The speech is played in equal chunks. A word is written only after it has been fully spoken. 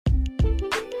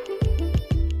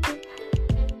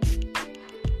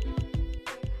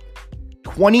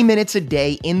20 minutes a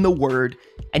day in the Word,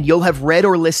 and you'll have read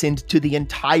or listened to the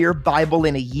entire Bible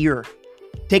in a year.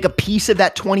 Take a piece of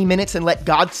that 20 minutes and let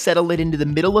God settle it into the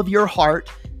middle of your heart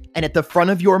and at the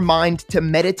front of your mind to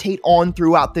meditate on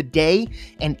throughout the day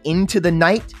and into the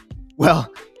night.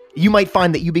 Well, you might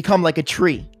find that you become like a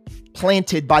tree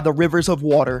planted by the rivers of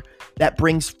water that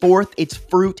brings forth its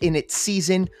fruit in its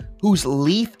season, whose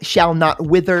leaf shall not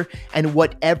wither, and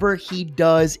whatever he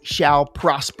does shall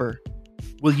prosper.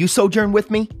 Will you sojourn with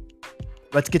me?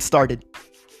 Let's get started.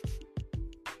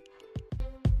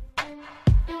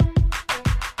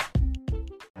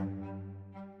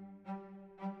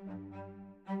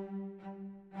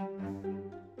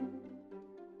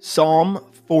 Psalm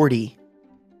 40.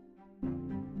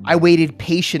 I waited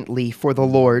patiently for the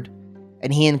Lord,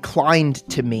 and he inclined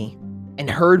to me and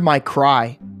heard my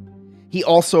cry. He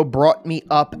also brought me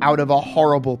up out of a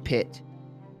horrible pit,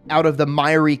 out of the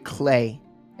miry clay,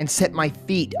 and set my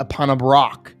feet upon a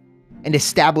rock, and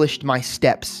established my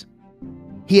steps.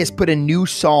 He has put a new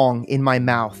song in my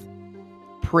mouth,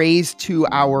 praise to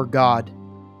our God.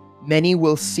 Many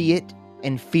will see it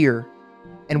and fear,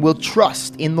 and will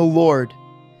trust in the Lord.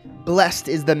 Blessed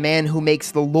is the man who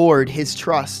makes the Lord his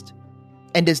trust,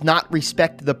 and does not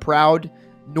respect the proud,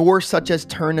 nor such as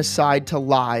turn aside to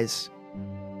lies.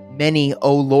 Many,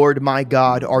 O Lord my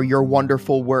God, are your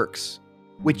wonderful works,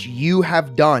 which you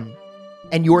have done,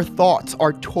 and your thoughts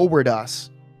are toward us,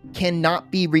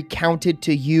 cannot be recounted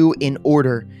to you in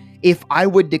order. If I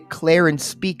would declare and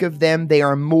speak of them, they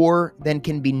are more than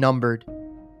can be numbered.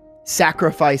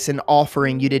 Sacrifice and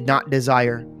offering you did not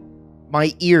desire.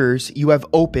 My ears you have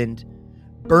opened.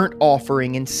 Burnt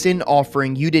offering and sin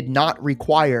offering you did not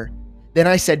require. Then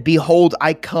I said, behold,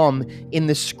 I come. In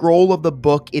the scroll of the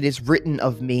book it is written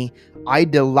of me, I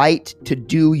delight to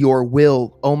do your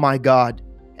will, O my God,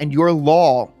 and your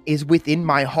law is within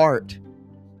my heart.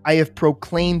 I have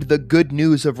proclaimed the good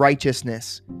news of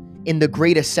righteousness in the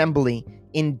great assembly.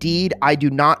 Indeed, I do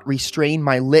not restrain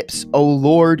my lips, O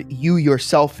Lord, you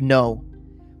yourself know.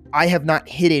 I have not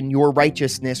hidden your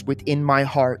righteousness within my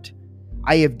heart.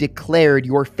 I have declared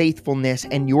your faithfulness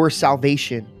and your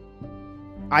salvation.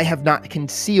 I have not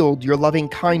concealed your loving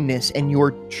kindness and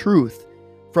your truth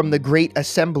from the great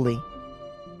assembly.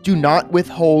 Do not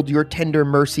withhold your tender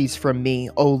mercies from me,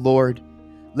 O Lord.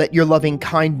 Let your loving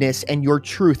kindness and your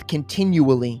truth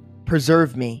continually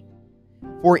preserve me.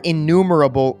 For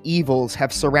innumerable evils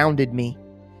have surrounded me.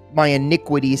 My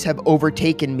iniquities have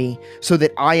overtaken me, so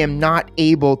that I am not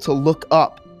able to look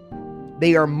up.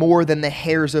 They are more than the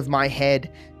hairs of my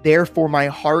head, therefore my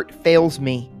heart fails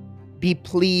me. Be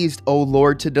pleased, O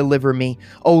Lord, to deliver me.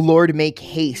 O Lord, make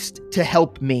haste to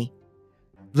help me.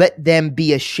 Let them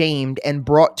be ashamed and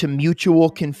brought to mutual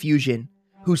confusion,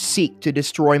 who seek to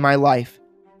destroy my life.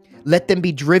 Let them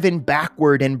be driven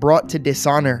backward and brought to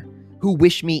dishonor, who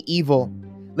wish me evil.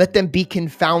 Let them be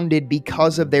confounded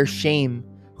because of their shame,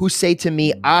 who say to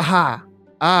me, aha,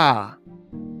 ah.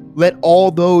 Let all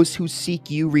those who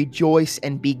seek you rejoice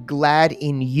and be glad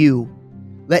in you.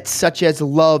 Let such as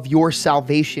love your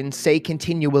salvation say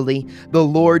continually, the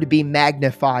Lord be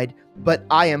magnified. But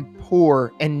I am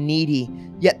poor and needy,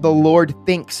 yet the Lord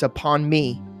thinks upon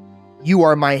me. You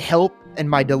are my help and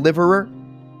my deliverer.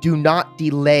 Do not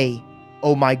delay,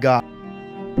 O my God.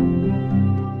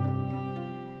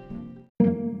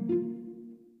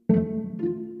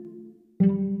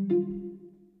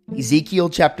 Ezekiel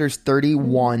chapters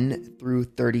 31 through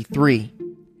 33.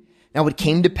 Now it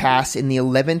came to pass in the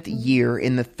 11th year,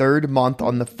 in the 3rd month,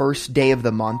 on the 1st day of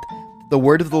the month, the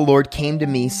word of the Lord came to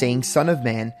me, saying, Son of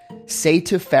man, say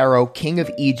to Pharaoh, king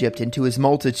of Egypt, and to his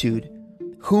multitude,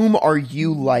 whom are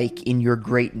you like in your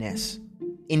greatness?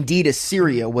 Indeed,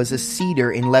 Assyria was a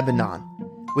cedar in Lebanon,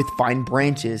 with fine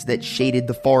branches that shaded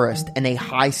the forest, and a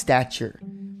high stature,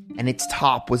 and its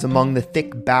top was among the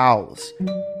thick boughs.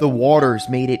 The waters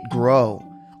made it grow.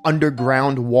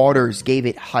 Underground waters gave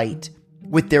it height,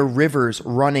 with their rivers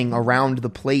running around the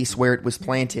place where it was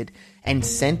planted, and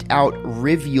sent out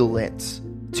rivulets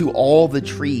to all the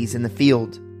trees in the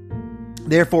field.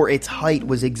 Therefore its height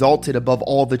was exalted above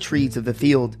all the trees of the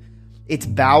field. Its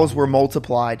boughs were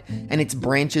multiplied, and its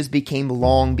branches became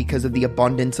long because of the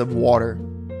abundance of water.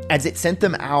 As it sent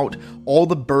them out, all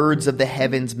the birds of the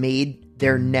heavens made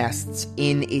their nests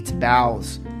in its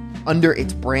boughs. Under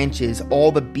its branches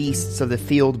all the beasts of the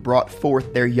field brought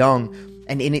forth their young,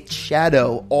 and in its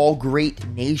shadow all great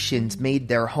nations made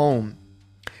their home.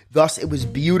 Thus it was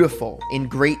beautiful in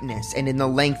greatness and in the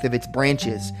length of its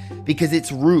branches, because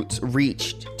its roots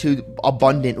reached to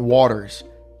abundant waters.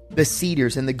 The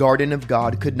cedars in the garden of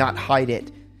God could not hide it.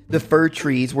 The fir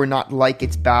trees were not like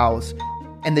its boughs,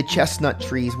 and the chestnut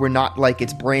trees were not like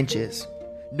its branches.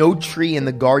 No tree in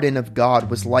the garden of God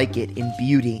was like it in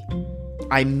beauty.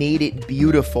 I made it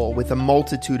beautiful with a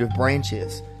multitude of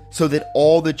branches, so that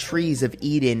all the trees of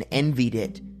Eden envied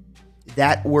it,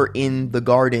 that were in the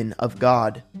garden of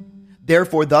God.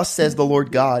 Therefore, thus says the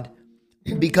Lord God,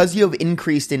 because you have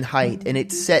increased in height, and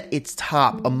it set its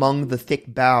top among the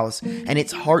thick boughs, and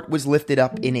its heart was lifted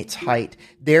up in its height,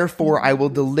 therefore I will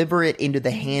deliver it into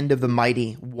the hand of the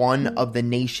mighty one of the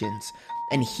nations,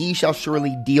 and he shall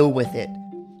surely deal with it.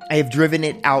 I have driven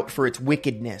it out for its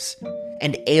wickedness,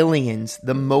 and aliens,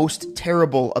 the most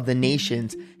terrible of the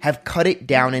nations, have cut it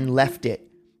down and left it.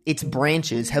 Its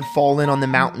branches have fallen on the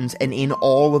mountains and in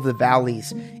all of the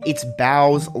valleys. Its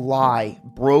boughs lie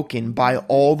broken by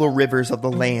all the rivers of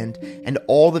the land, and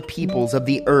all the peoples of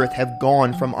the earth have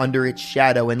gone from under its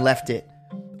shadow and left it.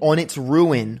 On its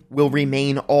ruin will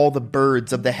remain all the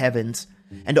birds of the heavens,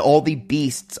 and all the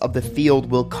beasts of the field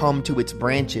will come to its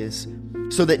branches,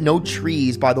 so that no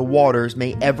trees by the waters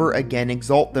may ever again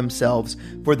exalt themselves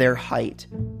for their height,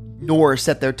 nor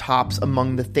set their tops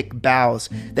among the thick boughs,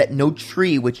 that no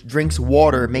tree which drinks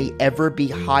water may ever be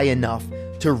high enough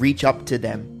to reach up to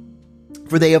them.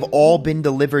 For they have all been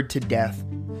delivered to death,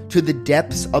 to the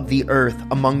depths of the earth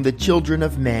among the children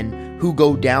of men who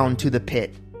go down to the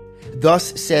pit.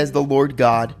 Thus says the Lord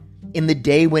God, in the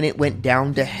day when it went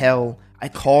down to hell, I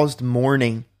caused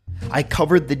mourning. I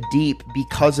covered the deep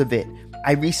because of it.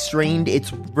 I restrained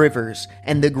its rivers,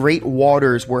 and the great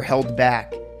waters were held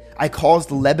back. I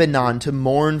caused Lebanon to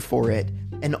mourn for it,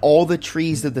 and all the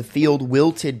trees of the field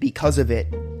wilted because of it.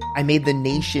 I made the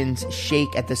nations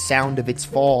shake at the sound of its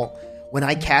fall, when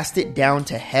I cast it down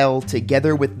to hell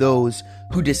together with those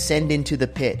who descend into the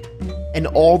pit. And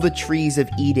all the trees of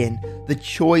Eden, the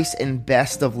choice and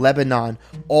best of Lebanon,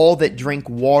 all that drink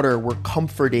water were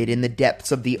comforted in the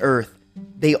depths of the earth.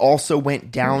 They also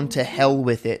went down to hell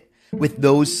with it, with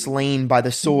those slain by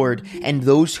the sword, and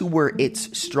those who were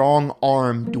its strong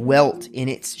arm dwelt in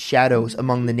its shadows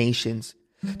among the nations.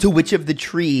 To which of the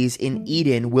trees in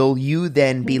Eden will you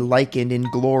then be likened in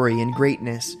glory and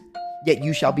greatness? Yet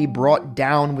you shall be brought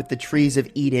down with the trees of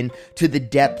Eden to the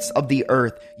depths of the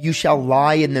earth. You shall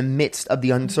lie in the midst of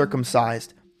the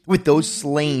uncircumcised, with those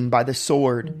slain by the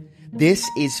sword. This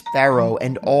is Pharaoh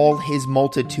and all his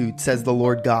multitude, says the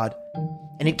Lord God.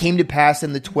 And it came to pass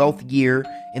in the 12th year,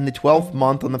 in the 12th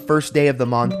month, on the first day of the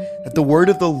month, that the word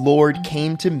of the Lord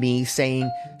came to me, saying,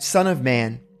 Son of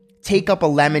man, take up a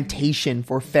lamentation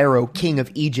for Pharaoh, king of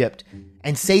Egypt,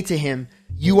 and say to him,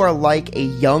 You are like a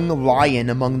young lion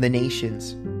among the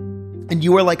nations, and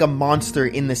you are like a monster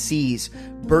in the seas,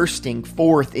 bursting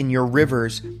forth in your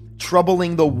rivers,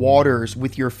 troubling the waters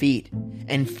with your feet,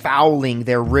 and fouling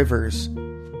their rivers.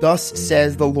 Thus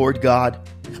says the Lord God,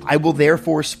 I will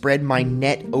therefore spread my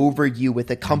net over you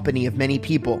with a company of many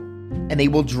people, and they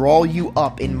will draw you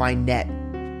up in my net.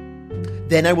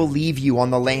 Then I will leave you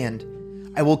on the land.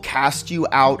 I will cast you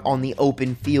out on the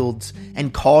open fields,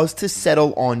 and cause to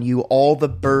settle on you all the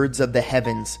birds of the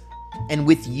heavens. And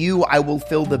with you I will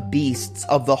fill the beasts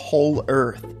of the whole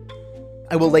earth.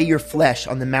 I will lay your flesh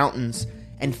on the mountains,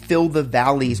 and fill the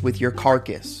valleys with your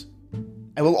carcass.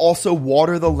 I will also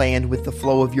water the land with the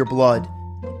flow of your blood,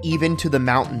 even to the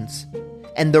mountains,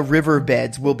 and the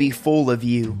riverbeds will be full of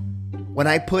you. When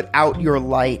I put out your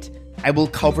light, I will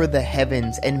cover the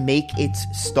heavens and make its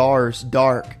stars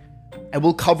dark. I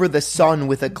will cover the sun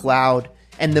with a cloud,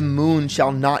 and the moon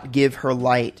shall not give her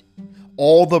light.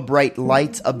 All the bright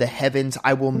lights of the heavens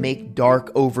I will make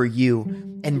dark over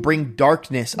you, and bring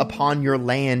darkness upon your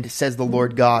land, says the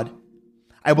Lord God.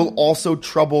 I will also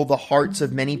trouble the hearts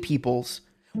of many peoples,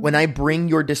 when I bring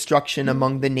your destruction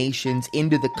among the nations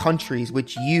into the countries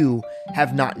which you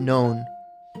have not known.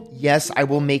 Yes, I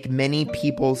will make many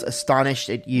peoples astonished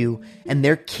at you, and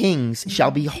their kings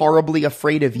shall be horribly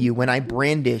afraid of you when I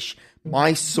brandish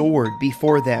my sword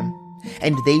before them,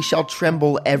 and they shall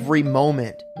tremble every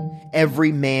moment,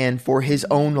 every man for his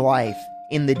own life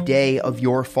in the day of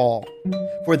your fall.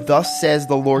 For thus says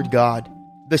the Lord God,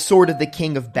 the sword of the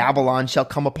king of Babylon shall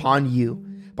come upon you,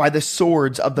 by the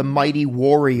swords of the mighty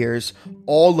warriors,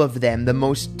 all of them the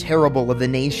most terrible of the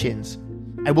nations.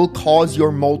 I will cause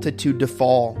your multitude to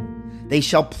fall. They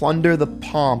shall plunder the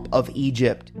pomp of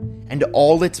Egypt, and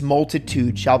all its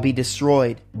multitude shall be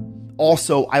destroyed.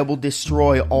 Also I will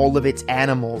destroy all of its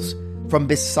animals, from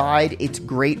beside its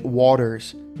great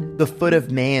waters. The foot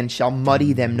of man shall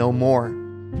muddy them no more,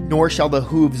 nor shall the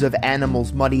hooves of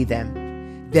animals muddy them.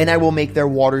 Then I will make their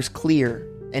waters clear,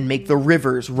 and make the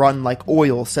rivers run like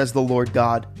oil, says the Lord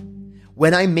God.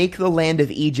 When I make the land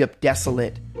of Egypt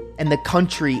desolate, and the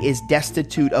country is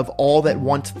destitute of all that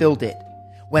once filled it,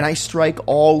 when I strike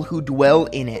all who dwell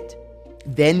in it,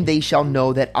 Then they shall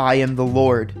know that I am the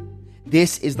Lord.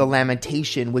 This is the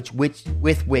lamentation with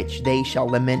which they shall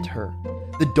lament her.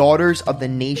 The daughters of the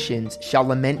nations shall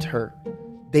lament her.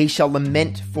 They shall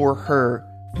lament for her,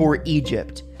 for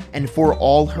Egypt, and for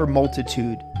all her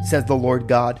multitude, says the Lord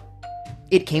God.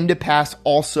 It came to pass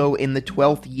also in the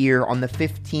 12th year, on the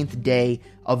 15th day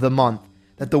of the month,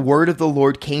 that the word of the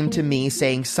Lord came to me,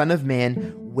 saying, Son of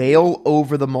man, wail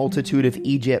over the multitude of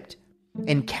Egypt,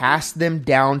 and cast them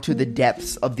down to the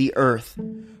depths of the earth,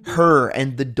 her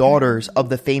and the daughters of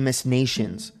the famous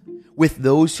nations, with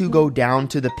those who go down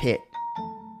to the pit.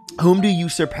 Whom do you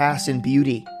surpass in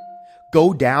beauty?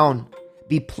 Go down,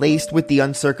 be placed with the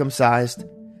uncircumcised.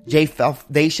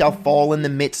 They shall fall in the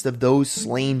midst of those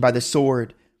slain by the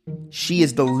sword. She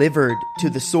is delivered to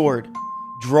the sword,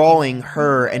 drawing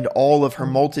her and all of her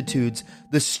multitudes.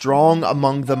 The strong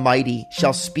among the mighty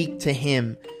shall speak to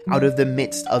him out of the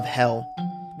midst of hell.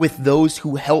 With those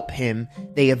who help him,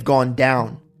 they have gone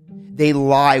down. They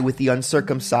lie with the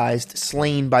uncircumcised,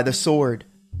 slain by the sword.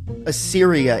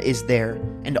 Assyria is there,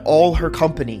 and all her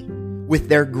company, with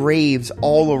their graves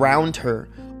all around her,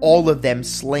 all of them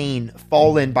slain,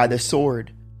 fallen by the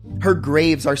sword. Her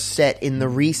graves are set in the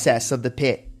recess of the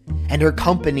pit, and her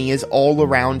company is all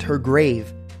around her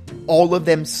grave. All of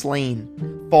them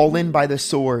slain, fallen by the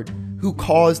sword, who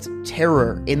caused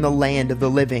terror in the land of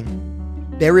the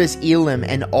living. There is Elam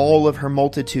and all of her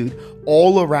multitude,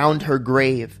 all around her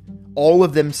grave, all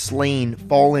of them slain,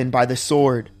 fallen by the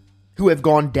sword, who have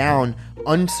gone down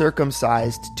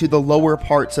uncircumcised to the lower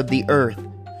parts of the earth,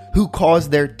 who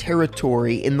caused their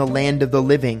territory in the land of the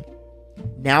living.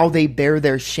 Now they bear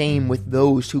their shame with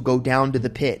those who go down to the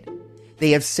pit.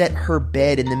 They have set her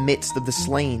bed in the midst of the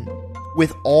slain,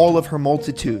 with all of her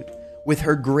multitude, with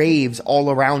her graves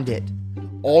all around it,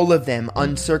 all of them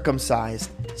uncircumcised,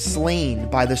 slain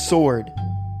by the sword.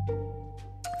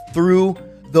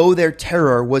 Though their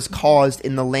terror was caused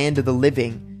in the land of the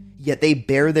living, yet they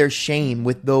bear their shame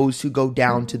with those who go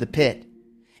down to the pit.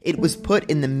 It was put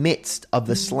in the midst of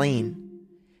the slain.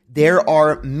 There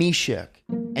are Meshach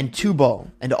and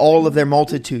Tubal and all of their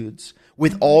multitudes,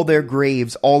 with all their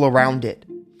graves all around it,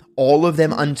 all of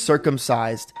them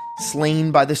uncircumcised,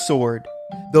 slain by the sword,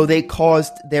 though they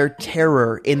caused their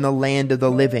terror in the land of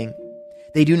the living.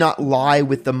 They do not lie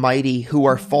with the mighty who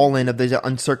are fallen of the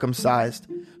uncircumcised,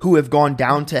 who have gone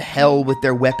down to hell with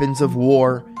their weapons of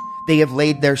war. They have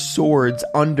laid their swords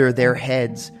under their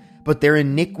heads, but their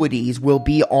iniquities will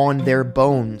be on their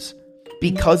bones.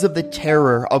 Because of the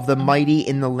terror of the mighty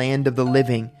in the land of the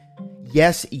living,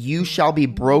 yes, you shall be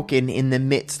broken in the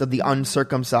midst of the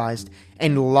uncircumcised,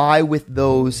 and lie with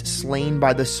those slain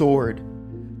by the sword.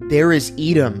 There is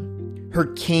Edom. Her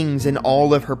kings and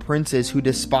all of her princes who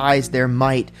despise their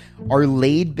might are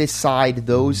laid beside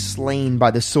those slain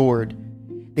by the sword.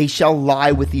 They shall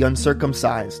lie with the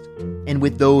uncircumcised, and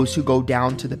with those who go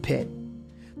down to the pit.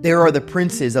 There are the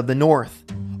princes of the north,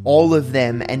 all of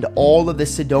them, and all of the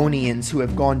Sidonians who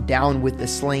have gone down with the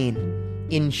slain,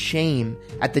 in shame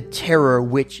at the terror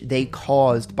which they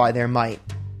caused by their might.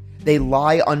 They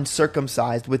lie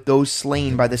uncircumcised with those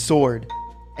slain by the sword,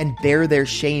 and bear their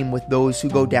shame with those who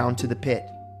go down to the pit.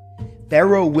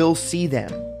 Pharaoh will see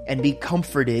them, and be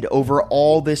comforted over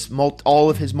all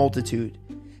of his multitude.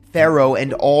 Pharaoh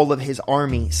and all of his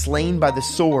army slain by the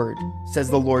sword, says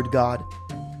the Lord God.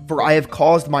 For I have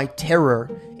caused my terror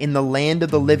in the land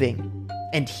of the living,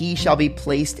 and he shall be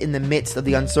placed in the midst of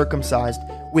the uncircumcised,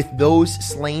 with those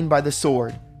slain by the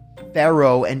sword.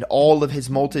 Pharaoh and all of his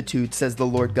multitude, says the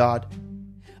Lord God.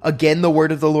 Again the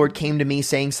word of the Lord came to me,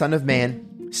 saying, Son of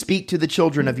man, speak to the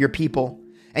children of your people,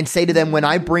 and say to them, when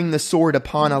I bring the sword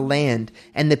upon a land,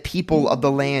 and the people of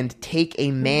the land take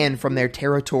a man from their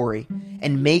territory,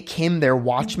 and make him their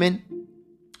watchman,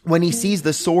 when he sees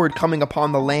the sword coming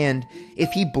upon the land,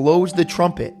 if he blows the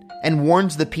trumpet and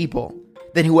warns the people,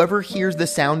 then whoever hears the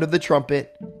sound of the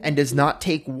trumpet and does not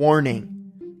take warning,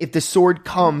 if the sword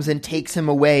comes and takes him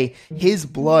away, his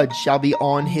blood shall be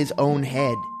on his own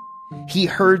head. He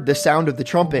heard the sound of the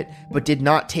trumpet, but did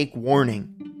not take warning.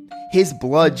 His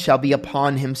blood shall be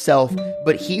upon himself,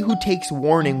 but he who takes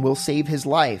warning will save his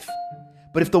life.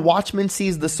 But if the watchman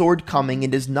sees the sword coming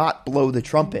and does not blow the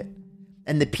trumpet,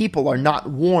 and the people are not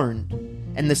warned,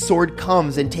 and the sword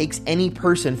comes and takes any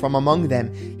person from among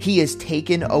them, he is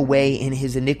taken away in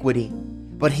his iniquity.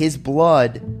 But his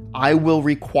blood I will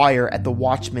require at the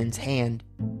watchman's hand.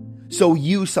 So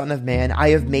you, son of man, I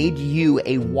have made you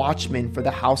a watchman for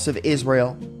the house of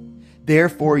Israel.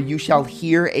 Therefore you shall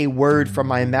hear a word from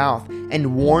my mouth,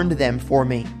 and warn them for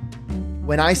me.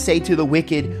 When I say to the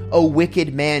wicked, O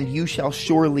wicked man, you shall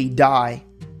surely die,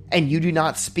 and you do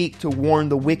not speak to warn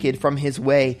the wicked from his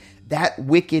way, That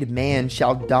wicked man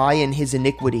shall die in his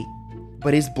iniquity,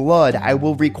 but his blood I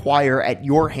will require at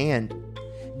your hand.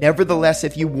 Nevertheless,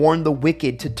 if you warn the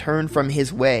wicked to turn from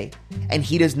his way, and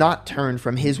he does not turn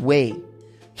from his way,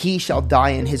 he shall die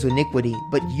in his iniquity,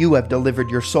 but you have delivered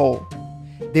your soul.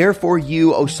 Therefore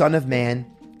you, O son of man,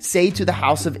 say to the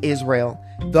house of Israel,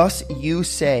 thus you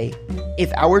say,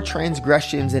 if our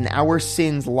transgressions and our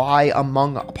sins lie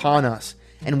upon us,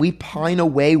 and we pine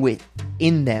away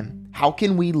in them, how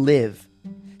can we live?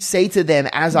 Say to them,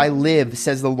 as I live,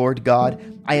 says the Lord God,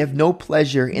 I have no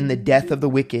pleasure in the death of the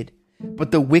wicked,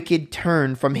 but the wicked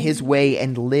turn from his way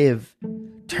and live.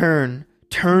 Turn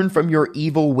from your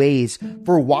evil ways,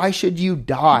 for why should you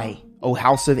die, O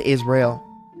house of Israel?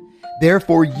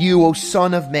 Therefore you, O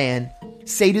son of man,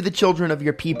 say to the children of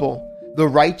your people, the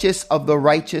righteous of the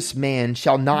righteous man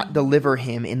shall not deliver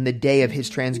him in the day of his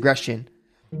transgression.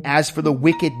 As for the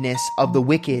wickedness of the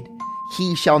wicked,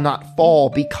 he shall not fall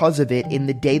because of it in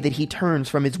the day that he turns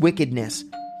from his wickedness,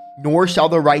 nor shall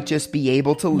the righteous be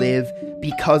able to live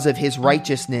because of his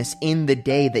righteousness in the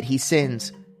day that he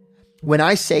sins. When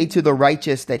I say to the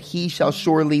righteous that he shall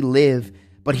surely live,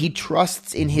 but he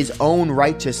trusts in his own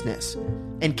righteousness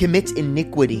and commits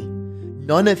iniquity,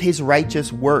 none of his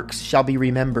righteous works shall be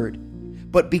remembered.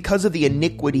 But because of the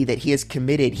iniquity that he has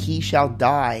committed, he shall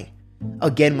die.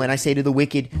 Again, when I say to the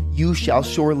wicked, you shall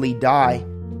surely die,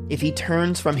 if he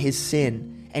turns from his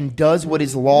sin and does what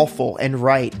is lawful and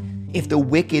right, if the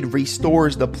wicked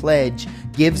restores the pledge,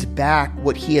 gives back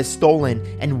what he has stolen,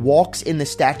 and walks in the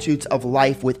statutes of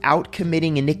life without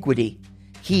committing iniquity,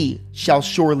 he shall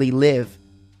surely live.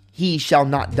 He shall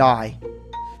not die.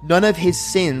 None of his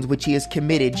sins which he has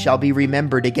committed shall be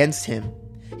remembered against him.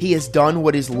 He has done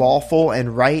what is lawful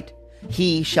and right.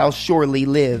 He shall surely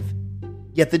live.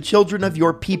 Yet the children of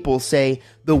your people say,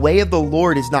 the way of the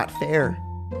Lord is not fair,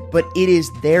 but it is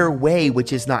their way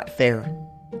which is not fair.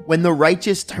 When the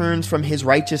righteous turns from his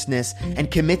righteousness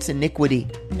and commits iniquity,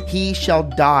 he shall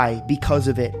die because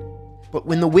of it. But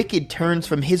when the wicked turns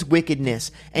from his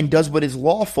wickedness and does what is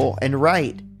lawful and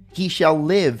right, he shall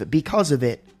live because of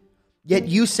it. Yet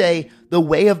you say, the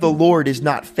way of the Lord is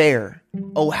not fair.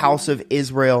 O house of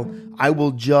Israel, I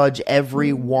will judge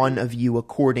every one of you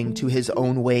according to his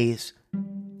own ways.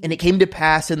 And it came to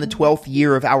pass in the 12th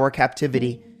year of our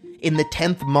captivity, in the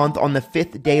 10th month on the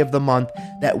 5th day of the month,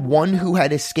 that one who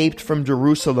had escaped from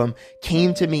Jerusalem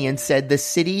came to me and said, the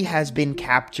city has been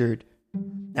captured.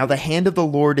 Now the hand of the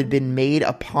Lord had been made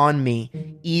upon me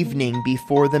evening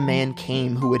before the man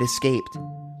came who had escaped.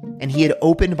 And he had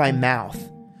opened my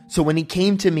mouth. So when he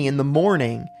came to me in the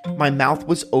morning, my mouth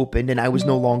was opened and I was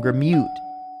no longer mute.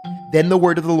 Then the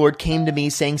word of the Lord came to me,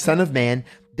 saying, Son of man,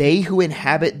 they who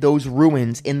inhabit those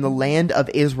ruins in the land of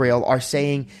Israel are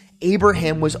saying,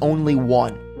 Abraham was only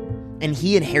one, and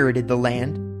he inherited the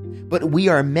land. But we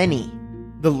are many.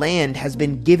 The land has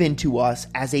been given to us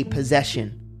as a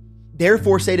possession.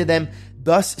 Therefore say to them,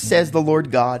 Thus says the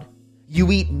Lord God,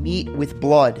 you eat meat with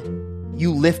blood.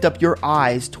 You lift up your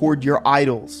eyes toward your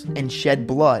idols and shed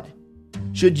blood.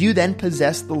 Should you then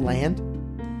possess the land?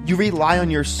 You rely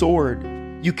on your sword.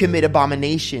 You commit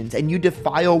abominations, and you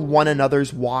defile one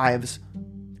another's wives.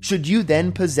 Should you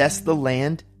then possess the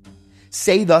land?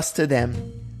 Say thus to them,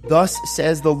 Thus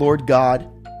says the Lord God,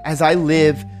 As I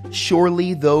live,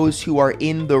 surely those who are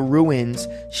in the ruins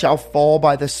shall fall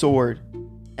by the sword,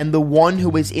 and the one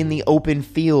who is in the open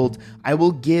field I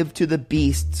will give to the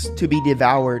beasts to be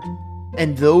devoured,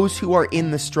 and those who are in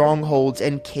the strongholds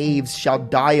and caves shall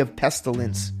die of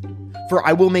pestilence. For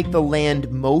I will make the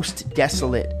land most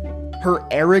desolate. Her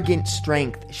arrogant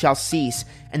strength shall cease,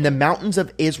 and the mountains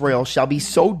of Israel shall be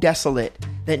so desolate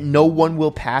that no one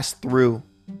will pass through.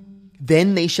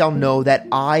 Then they shall know that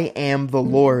I am the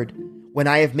Lord, when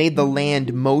I have made the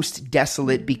land most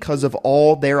desolate because of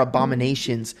all their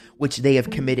abominations which they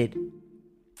have committed.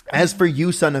 As for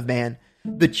you, son of man,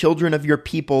 the children of your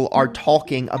people are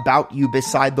talking about you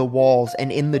beside the walls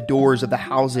and in the doors of the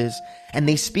houses, and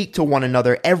they speak to one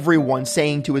another, everyone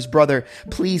saying to his brother,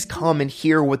 Please come and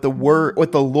hear what the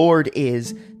Lord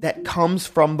is that comes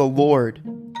from the Lord.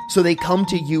 So they come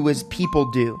to you as people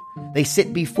do. They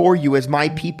sit before you as my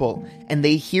people, and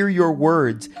they hear your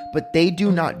words, but they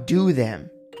do not do them.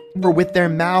 For with their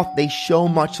mouth they show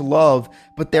much love,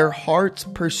 but their hearts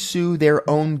pursue their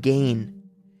own gain.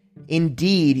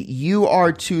 Indeed, you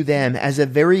are to them as a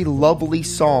very lovely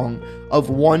song of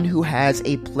one who has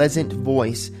a pleasant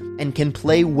voice and can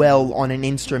play well on an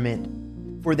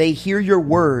instrument. For they hear your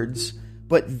words,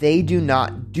 but they do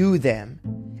not do them.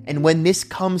 And when this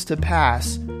comes to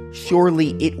pass,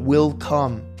 surely it will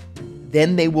come.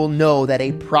 Then they will know that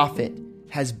a prophet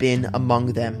has been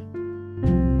among them.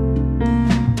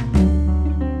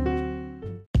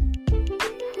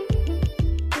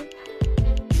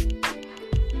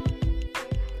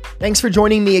 Thanks for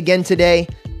joining me again today.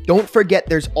 Don't forget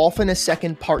there's often a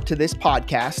second part to this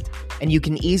podcast, and you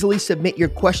can easily submit your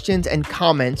questions and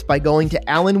comments by going to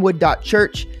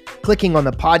allenwood.church, clicking on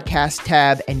the podcast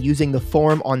tab, and using the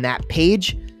form on that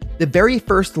page. The very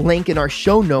first link in our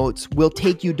show notes will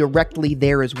take you directly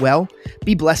there as well.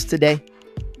 Be blessed today.